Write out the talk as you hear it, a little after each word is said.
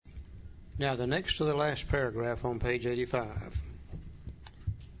Now, the next to the last paragraph on page 85.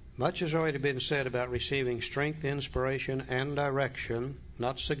 Much has already been said about receiving strength, inspiration, and direction,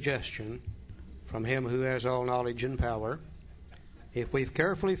 not suggestion, from Him who has all knowledge and power. If we've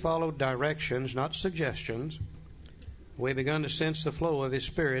carefully followed directions, not suggestions, we've begun to sense the flow of His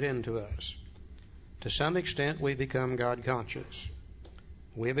Spirit into us. To some extent, we've become God-conscious.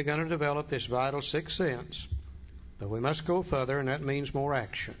 We've begun to develop this vital sixth sense, but we must go further, and that means more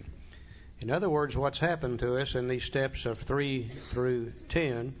action. In other words, what's happened to us in these steps of 3 through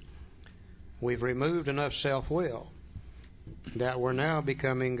 10, we've removed enough self-will that we're now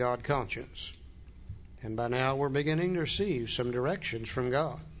becoming God-conscious. And by now we're beginning to receive some directions from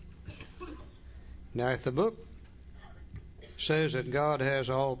God. Now, if the book says that God has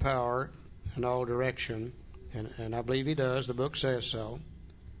all power and all direction, and I believe He does, the book says so,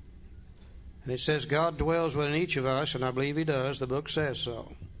 and it says God dwells within each of us, and I believe He does, the book says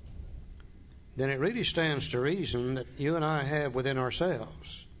so, then it really stands to reason that you and I have within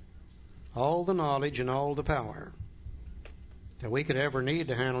ourselves all the knowledge and all the power that we could ever need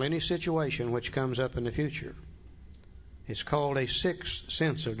to handle any situation which comes up in the future. It's called a sixth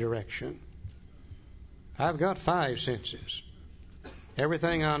sense of direction. I've got 5 senses.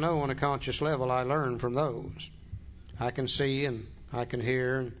 Everything I know on a conscious level, I learn from those. I can see, and I can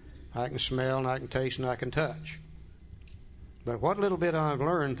hear, and I can smell, and I can taste, and I can touch. But what little bit I've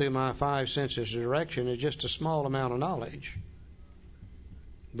learned through my 5 senses of direction is just a small amount of knowledge.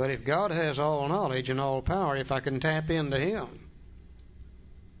 But if God has all knowledge and all power, if I can tap into Him,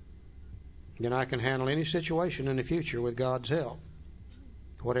 then I can handle any situation in the future with God's help,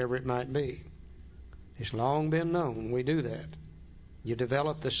 whatever it might be. It's long been known we do that. You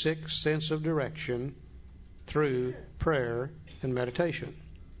develop the sixth sense of direction through prayer and meditation.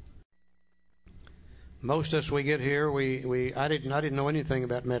 Most of us, we get here, I didn't know anything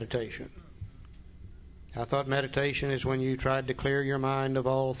about meditation. I thought meditation is when you tried to clear your mind of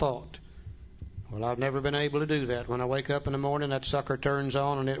all thought. Well, I've never been able to do that. When I wake up in the morning, that sucker turns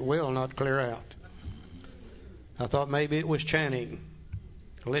on and it will not clear out. I thought maybe it was chanting,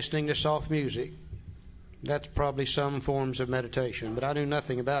 listening to soft music. That's probably some forms of meditation, but I knew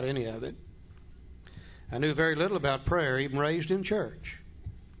nothing about any of it. I knew very little about prayer, even raised in church.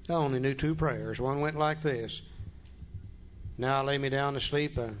 I only knew 2 prayers. One went like this: Now I lay me down to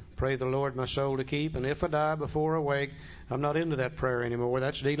sleep, I pray the Lord my soul to keep, and if I die before I wake, I'm not into that prayer anymore.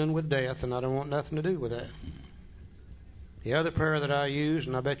 That's dealing with death, and I don't want nothing to do with that. The other prayer that I used,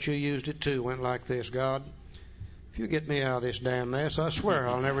 and I bet you used it too, went like this: God, if you get me out of this damn mess, I swear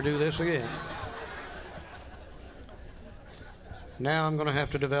I'll never do this again. Now I'm going to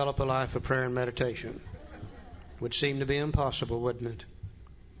have to develop a life of prayer and meditation. Would seem to be impossible, wouldn't it?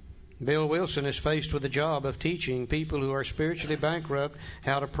 Bill Wilson is faced with the job of teaching people who are spiritually bankrupt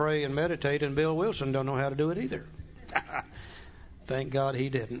how to pray and meditate, and Bill Wilson don't know how to do it either. Thank God he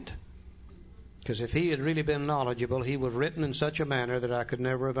didn't. Because if he had really been knowledgeable, he would have written in such a manner that I could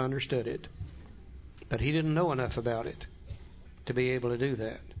never have understood it. But he didn't know enough about it to be able to do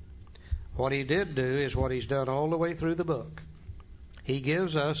that. What he did do is what he's done all the way through the book. He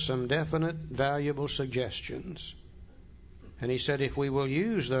gives us some definite, valuable suggestions. And he said if we will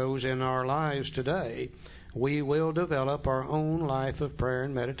use those in our lives today, we will develop our own life of prayer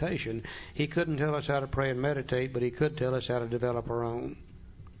and meditation. He couldn't tell us how to pray and meditate, but he could tell us how to develop our own.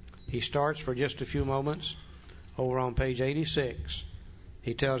 He starts for just a few moments over on page 86.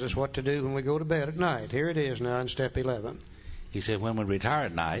 He tells us what to do when we go to bed at night. Here it is now in step 11. He said when we retire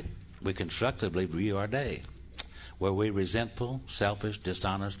at night, we constructively review our day. Were we resentful, selfish,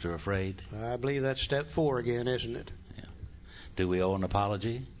 dishonest, or afraid? I believe that's step 4 again, isn't it? Yeah. Do we owe an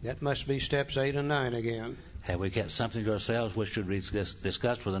apology? That must be steps 8 and 9 again. Have we kept something to ourselves which should be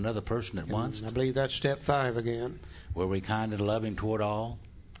discussed with another person at once? I believe that's step 5 again. Were we kind and loving toward all?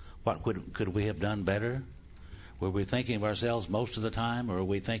 What could we have done better? Were we thinking of ourselves most of the time, or were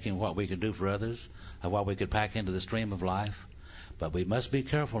we thinking what we could do for others, of what we could pack into the stream of life? But we must be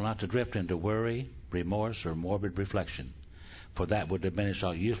careful not to drift into worry, remorse, or morbid reflection, for that would diminish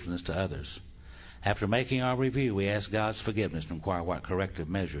our usefulness to others. After making our review, we ask God's forgiveness and inquire what corrective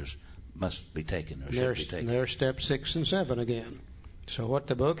measures must be taken or should be taken. There's steps 6 and 7 again. So what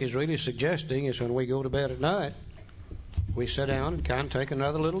the book is really suggesting is when we go to bed at night, we sit down and kind of take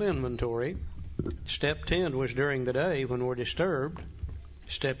another little inventory. Step 10 was during the day when we're disturbed.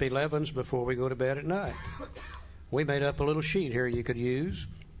 Step 11 is before we go to bed at night. We made up a little sheet here you could use.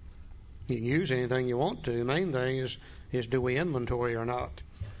 You can use anything you want to. The main thing is do we inventory or not?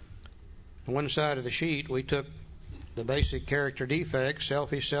 On one side of the sheet, we took the basic character defects: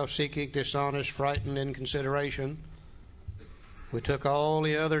 selfish, self-seeking, dishonest, frightened, inconsideration. We took all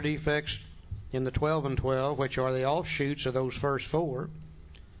the other defects in the 12 and 12, which are the offshoots of those first four,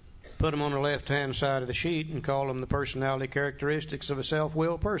 put them on the left-hand side of the sheet and call them the personality characteristics of a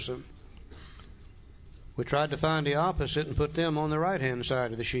self-willed person. We tried to find the opposite and put them on the right-hand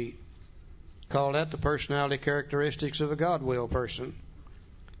side of the sheet. Call that the personality characteristics of a God-willed person.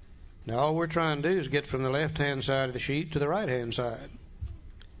 Now all we're trying to do is get from the left-hand side of the sheet to the right-hand side.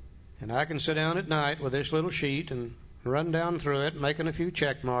 And I can sit down at night with this little sheet and run down through it, making a few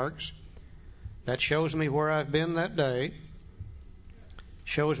check marks. That shows me where I've been that day,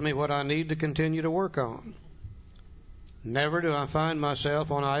 shows me what I need to continue to work on. Never do I find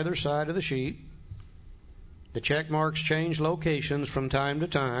myself on either side of the sheet. The check marks change locations from time to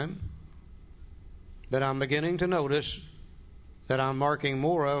time, but I'm beginning to notice that I'm marking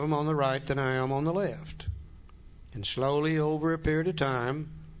more of them on the right than I am on the left. And slowly, over a period of time,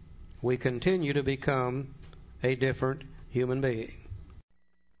 we continue to become a different human being.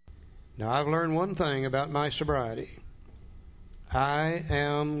 Now, I've learned one thing about my sobriety. I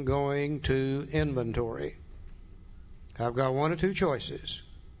am going to inventory. I've got one or two choices.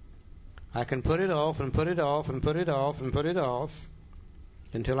 I can put it off and put it off and put it off and put it off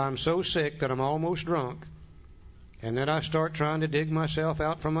until I'm so sick that I'm almost drunk, and then I start trying to dig myself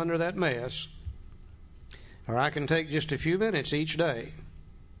out from under that mess. Or I can take just a few minutes each day,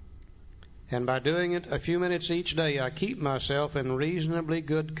 and by doing it a few minutes each day, I keep myself in reasonably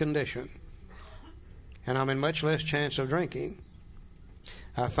good condition, and I'm in much less chance of drinking.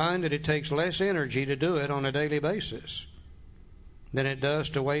 I find that it takes less energy to do it on a daily basis than it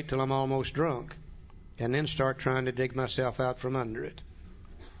does to wait till I'm almost drunk and then start trying to dig myself out from under it.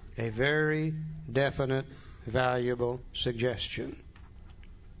 A very definite, valuable suggestion.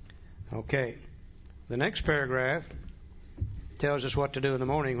 Okay. The next paragraph tells us what to do in the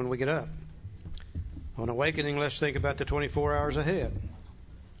morning when we get up. On awakening, let's think about the 24 hours ahead.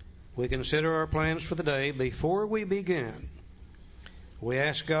 We consider our plans for the day. Before we begin, we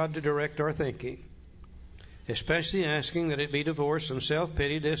ask God to direct our thinking, especially asking that it be divorced from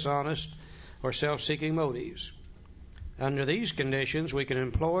self-pity, dishonest, or self-seeking motives. Under these conditions, we can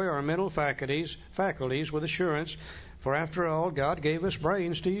employ our mental faculties with assurance, for after all, God gave us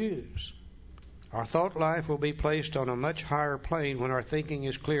brains to use. Our thought life will be placed on a much higher plane when our thinking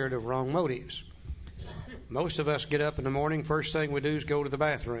is cleared of wrong motives. Most of us get up in the morning, first thing we do is go to the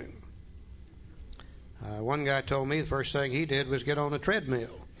bathroom. One guy told me the first thing he did was get on a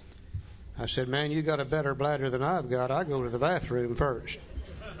treadmill. I said, man, you got a better bladder than I've got. I go to the bathroom first.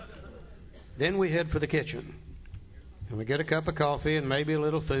 Then we head for the kitchen. And we get a cup of coffee and maybe a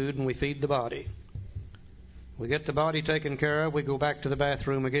little food, and we feed the body. We get the body taken care of, we go back to the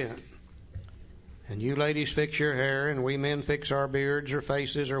bathroom again. And you ladies fix your hair, and we men fix our beards or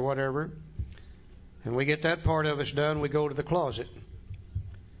faces or whatever. And we get that part of us done, we go to the closet.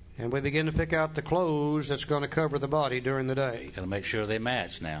 And we begin to pick out the clothes that's going to cover the body during the day. Got to make sure they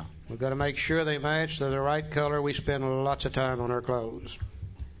match now. We've got to make sure they match. They're the right color. We spend lots of time on our clothes.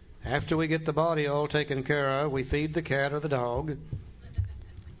 After we get the body all taken care of, we feed the cat or the dog.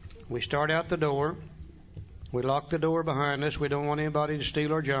 We start out the door. We lock the door behind us. We don't want anybody to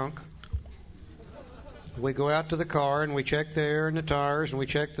steal our junk. We go out to the car and we check the air and the tires and we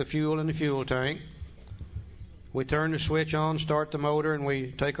check the fuel in the fuel tank. We turn the switch on, start the motor, and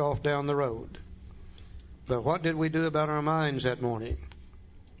we take off down the road. But what did we do about our minds that morning?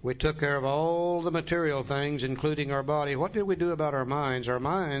 We took care of all the material things, including our body. What did we do about our minds? Our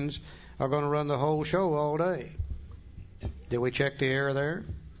minds are going to run the whole show all day. Did we check the air there?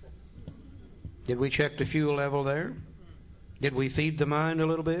 Did we check the fuel level there? Did we feed the mind a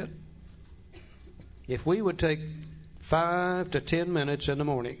little bit? If we would take 5 to 10 minutes in the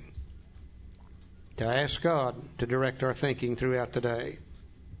morning to ask God to direct our thinking throughout the day,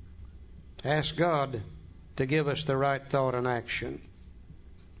 ask God to give us the right thought and action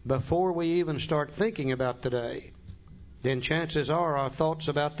before we even start thinking about the day, then chances are our thoughts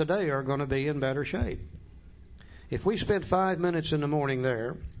about the day are going to be in better shape. If we spend 5 minutes in the morning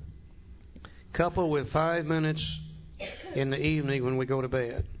there, coupled with 5 minutes in the evening when we go to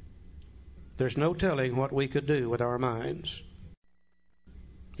bed, there's no telling what we could do with our minds.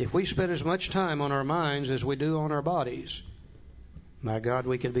 If we spend as much time on our minds as we do on our bodies, my God,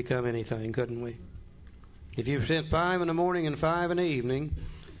 we could become anything, couldn't we? If you've spent 5 in the morning and 5 in the evening,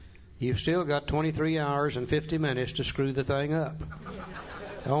 you've still got 23 hours and 50 minutes to screw the thing up.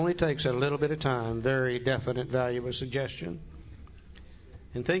 It only takes a little bit of time. Very definite, valuable suggestion.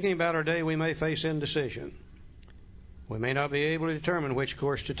 In thinking about our day, we may face indecision. We may not be able to determine which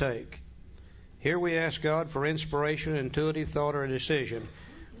course to take. Here we ask God for inspiration, intuitive thought, or a decision.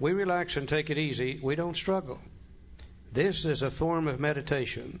 We relax and take it easy. We don't struggle. This is a form of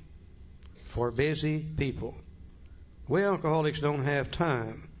meditation. for busy people. We alcoholics don't have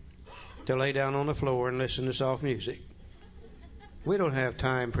time to lay down on the floor and listen to soft music. We don't have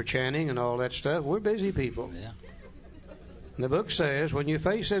time for chanting and all that stuff. We're busy people. Yeah. The book says when you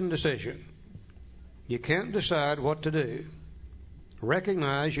face indecision, you can't decide what to do.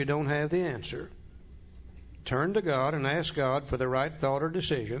 Recognize you don't have the answer. Turn to God and ask God for the right thought or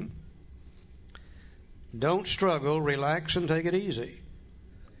decision. Don't struggle, relax, and take it easy.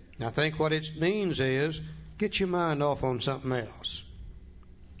 I think what it means is get your mind off on something else.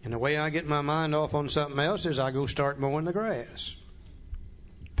 And the way I get my mind off on something else is I go start mowing the grass,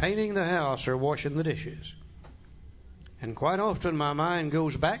 painting the house, or washing the dishes. And quite often my mind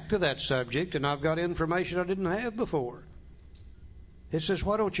goes back to that subject and I've got information I didn't have before. It says,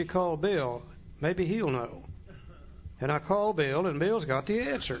 why don't you call Bill? Maybe he'll know. And I call Bill and Bill's got the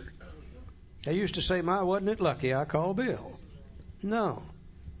answer. They used to say, wasn't it lucky I called Bill? No.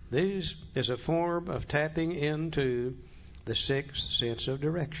 This is a form of tapping into the sixth sense of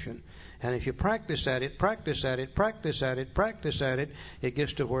direction. And if you practice at it, it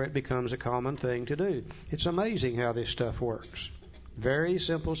gets to where it becomes a common thing to do. It's amazing how this stuff works. Very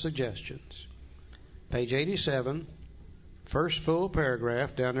simple suggestions. Page 87, first full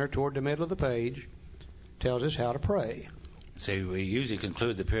paragraph down there toward the middle of the page, tells us how to pray. See, we usually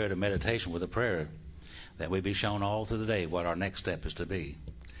conclude the period of meditation with a prayer that we be shown all through the day what our next step is to be,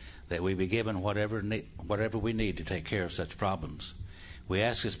 that we be given whatever we need to take care of such problems. We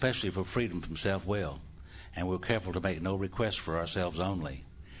ask especially for freedom from self-will, and we're careful to make no requests for ourselves only.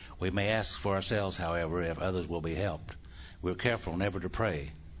 We may ask for ourselves, however, if others will be helped. We're careful never to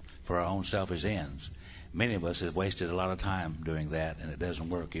pray for our own selfish ends. Many of us have wasted a lot of time doing that, and it doesn't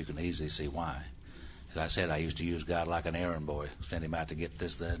work. You can easily see why. As I said, I used to use God like an errand boy, send him out to get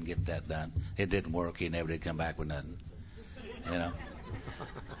this done, get that done. It didn't work. He never did come back with nothing, you know.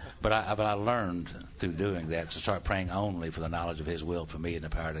 But I learned through doing that to start praying only for the knowledge of His will for me and the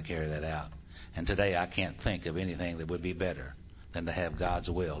power to carry that out. And today I can't think of anything that would be better than to have God's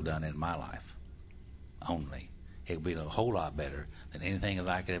will done in my life only. It would be a whole lot better than anything that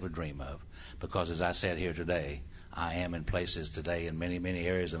I could ever dream of. Because as I said here today, I am in places today in many, many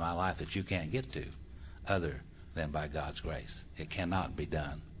areas of my life that you can't get to other than by God's grace. It cannot be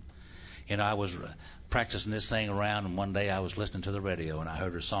done. You know, I was practicing this thing around, and one day I was listening to the radio, and I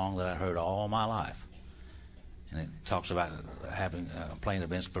heard a song that I heard all my life. And it talks about having a plane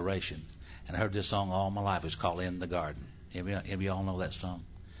of inspiration. And I heard this song all my life. It's called In the Garden. Any of you all know that song?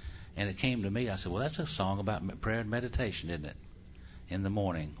 And it came to me. I said, well, that's a song about prayer and meditation, isn't it? In the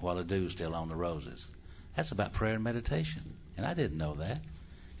morning while the dew's still on the roses. That's about prayer and meditation. And I didn't know that.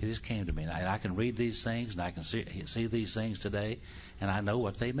 It just came to me. And I can read these things, and I can see these things today, and I know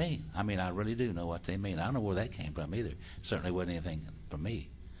what they mean. I mean, I really do know what they mean. I don't know where that came from either. It certainly wasn't anything from me.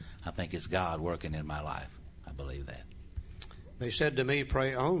 I think it's God working in my life. I believe that. They said to me,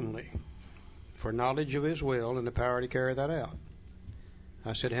 pray only for knowledge of His will and the power to carry that out.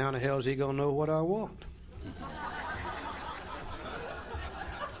 I said, how in the hell is He going to know what I want?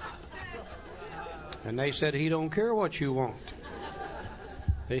 And they said, He don't care what you want.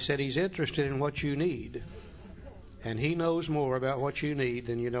 They said He's interested in what you need. And He knows more about what you need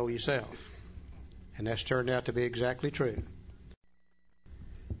than you know yourself. And that's turned out to be exactly true.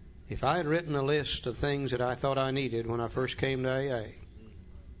 If I had written a list of things that I thought I needed when I first came to AA,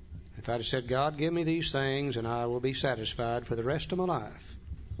 if I'd have said, God, give me these things and I will be satisfied for the rest of my life,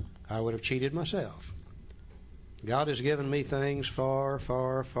 I would have cheated myself. God has given me things far,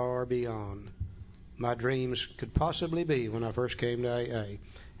 far, far beyond my dreams could possibly be when I first came to AA.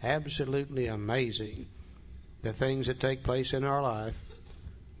 Absolutely amazing, the things that take place in our life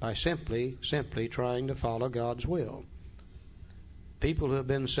by simply trying to follow God's will. People who have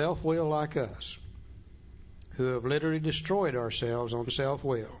been self-will like us, who have literally destroyed ourselves on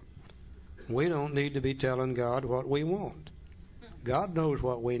self-will. We don't need to be telling God what we want. God knows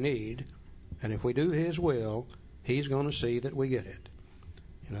what we need, and if we do His will, He's going to see that we get it.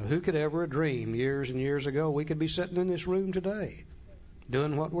 You know, who could ever dream years and years ago we could be sitting in this room today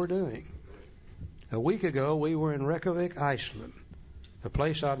doing what we're doing? A week ago, we were in Reykjavik, Iceland, a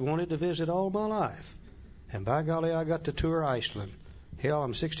place I'd wanted to visit all my life. And by golly, I got to tour Iceland. Hell,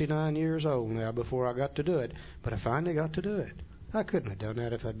 I'm 69 years old now before I got to do it, but I finally got to do it. I couldn't have done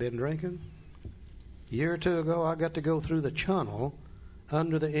that if I'd been drinking. A year or two ago, I got to go through the channel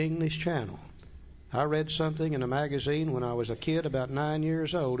under the English Channel. I read something in a magazine when I was a kid, about 9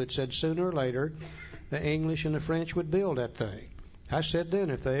 years old. It said sooner or later the English and the French would build that thing. I said then,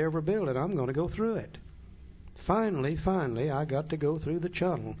 if they ever build it, I'm going to go through it. Finally, I got to go through the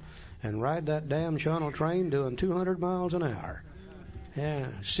channel and ride that damn channel train doing 200 miles an hour. Yeah,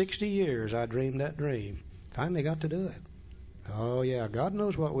 60 years I dreamed that dream. Finally got to do it. Oh, yeah, God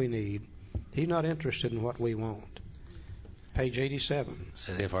knows what we need. He's not interested in what we want. Page 87.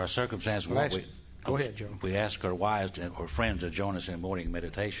 Said if our circumstance Go ahead, Joe. We ask our wives or friends to join us in morning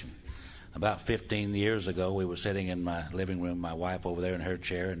meditation. About 15 years ago, we were sitting in my living room, my wife over there in her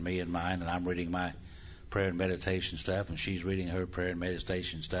chair and me in mine, and I'm reading my prayer and meditation stuff, and she's reading her prayer and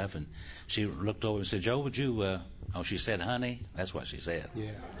meditation stuff, and she looked over and said, Joe, would you, she said, honey, that's what she said.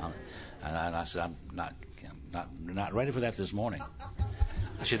 Yeah. And I said, I'm not ready for that this morning.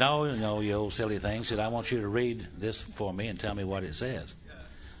 She said, no, you old silly thing. She said, I want you to read this for me and tell me what it says.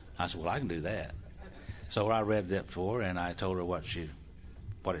 I said, well, I can do that. So I read that for her, and I told her what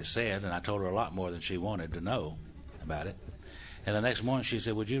it said, and I told her a lot more than she wanted to know about it. And the next morning she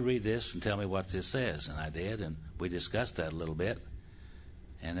said, would you read this and tell me what this says? And I did, and we discussed that a little bit.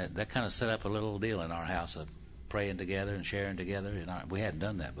 And that kind of set up a little deal in our house of praying together and sharing together. And we hadn't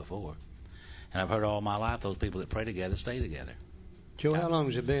done that before. And I've heard all my life those people that pray together stay together. Joe, how long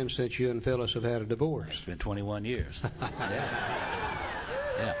has it been since you and Phyllis have had a divorce? It's been 21 years.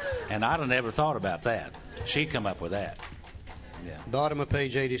 Yeah. And I'd have never thought about that. She'd come up with that. Yeah. Bottom of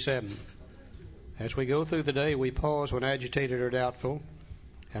page 87. As we go through the day, we pause when agitated or doubtful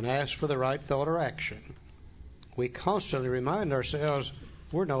and ask for the right thought or action. We constantly remind ourselves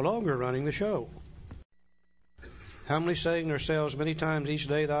we're no longer running the show. Humbly saying to ourselves many times each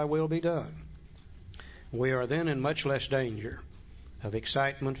day, thy will be done. We are then in much less danger of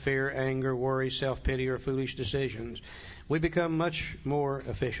excitement, fear, anger, worry, self-pity, or foolish decisions. We become much more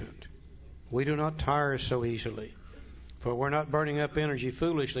efficient. We do not tire so easily. For we're not burning up energy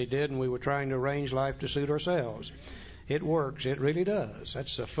foolishly when we were trying to arrange life to suit ourselves. It works. It really does.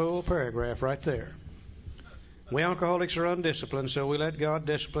 That's a full paragraph right there. We alcoholics are undisciplined, so we let God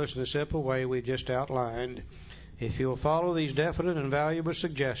discipline us in the simple way we've just outlined. If you'll follow these definite and valuable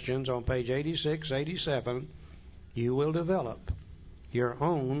suggestions on page 86, 87, you will develop your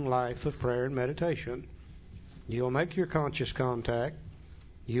own life of prayer and meditation. You'll make your conscious contact.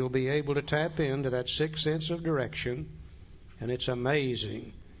 You'll be able to tap into that sixth sense of direction. And it's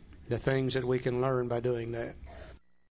amazing the things that we can learn by doing that.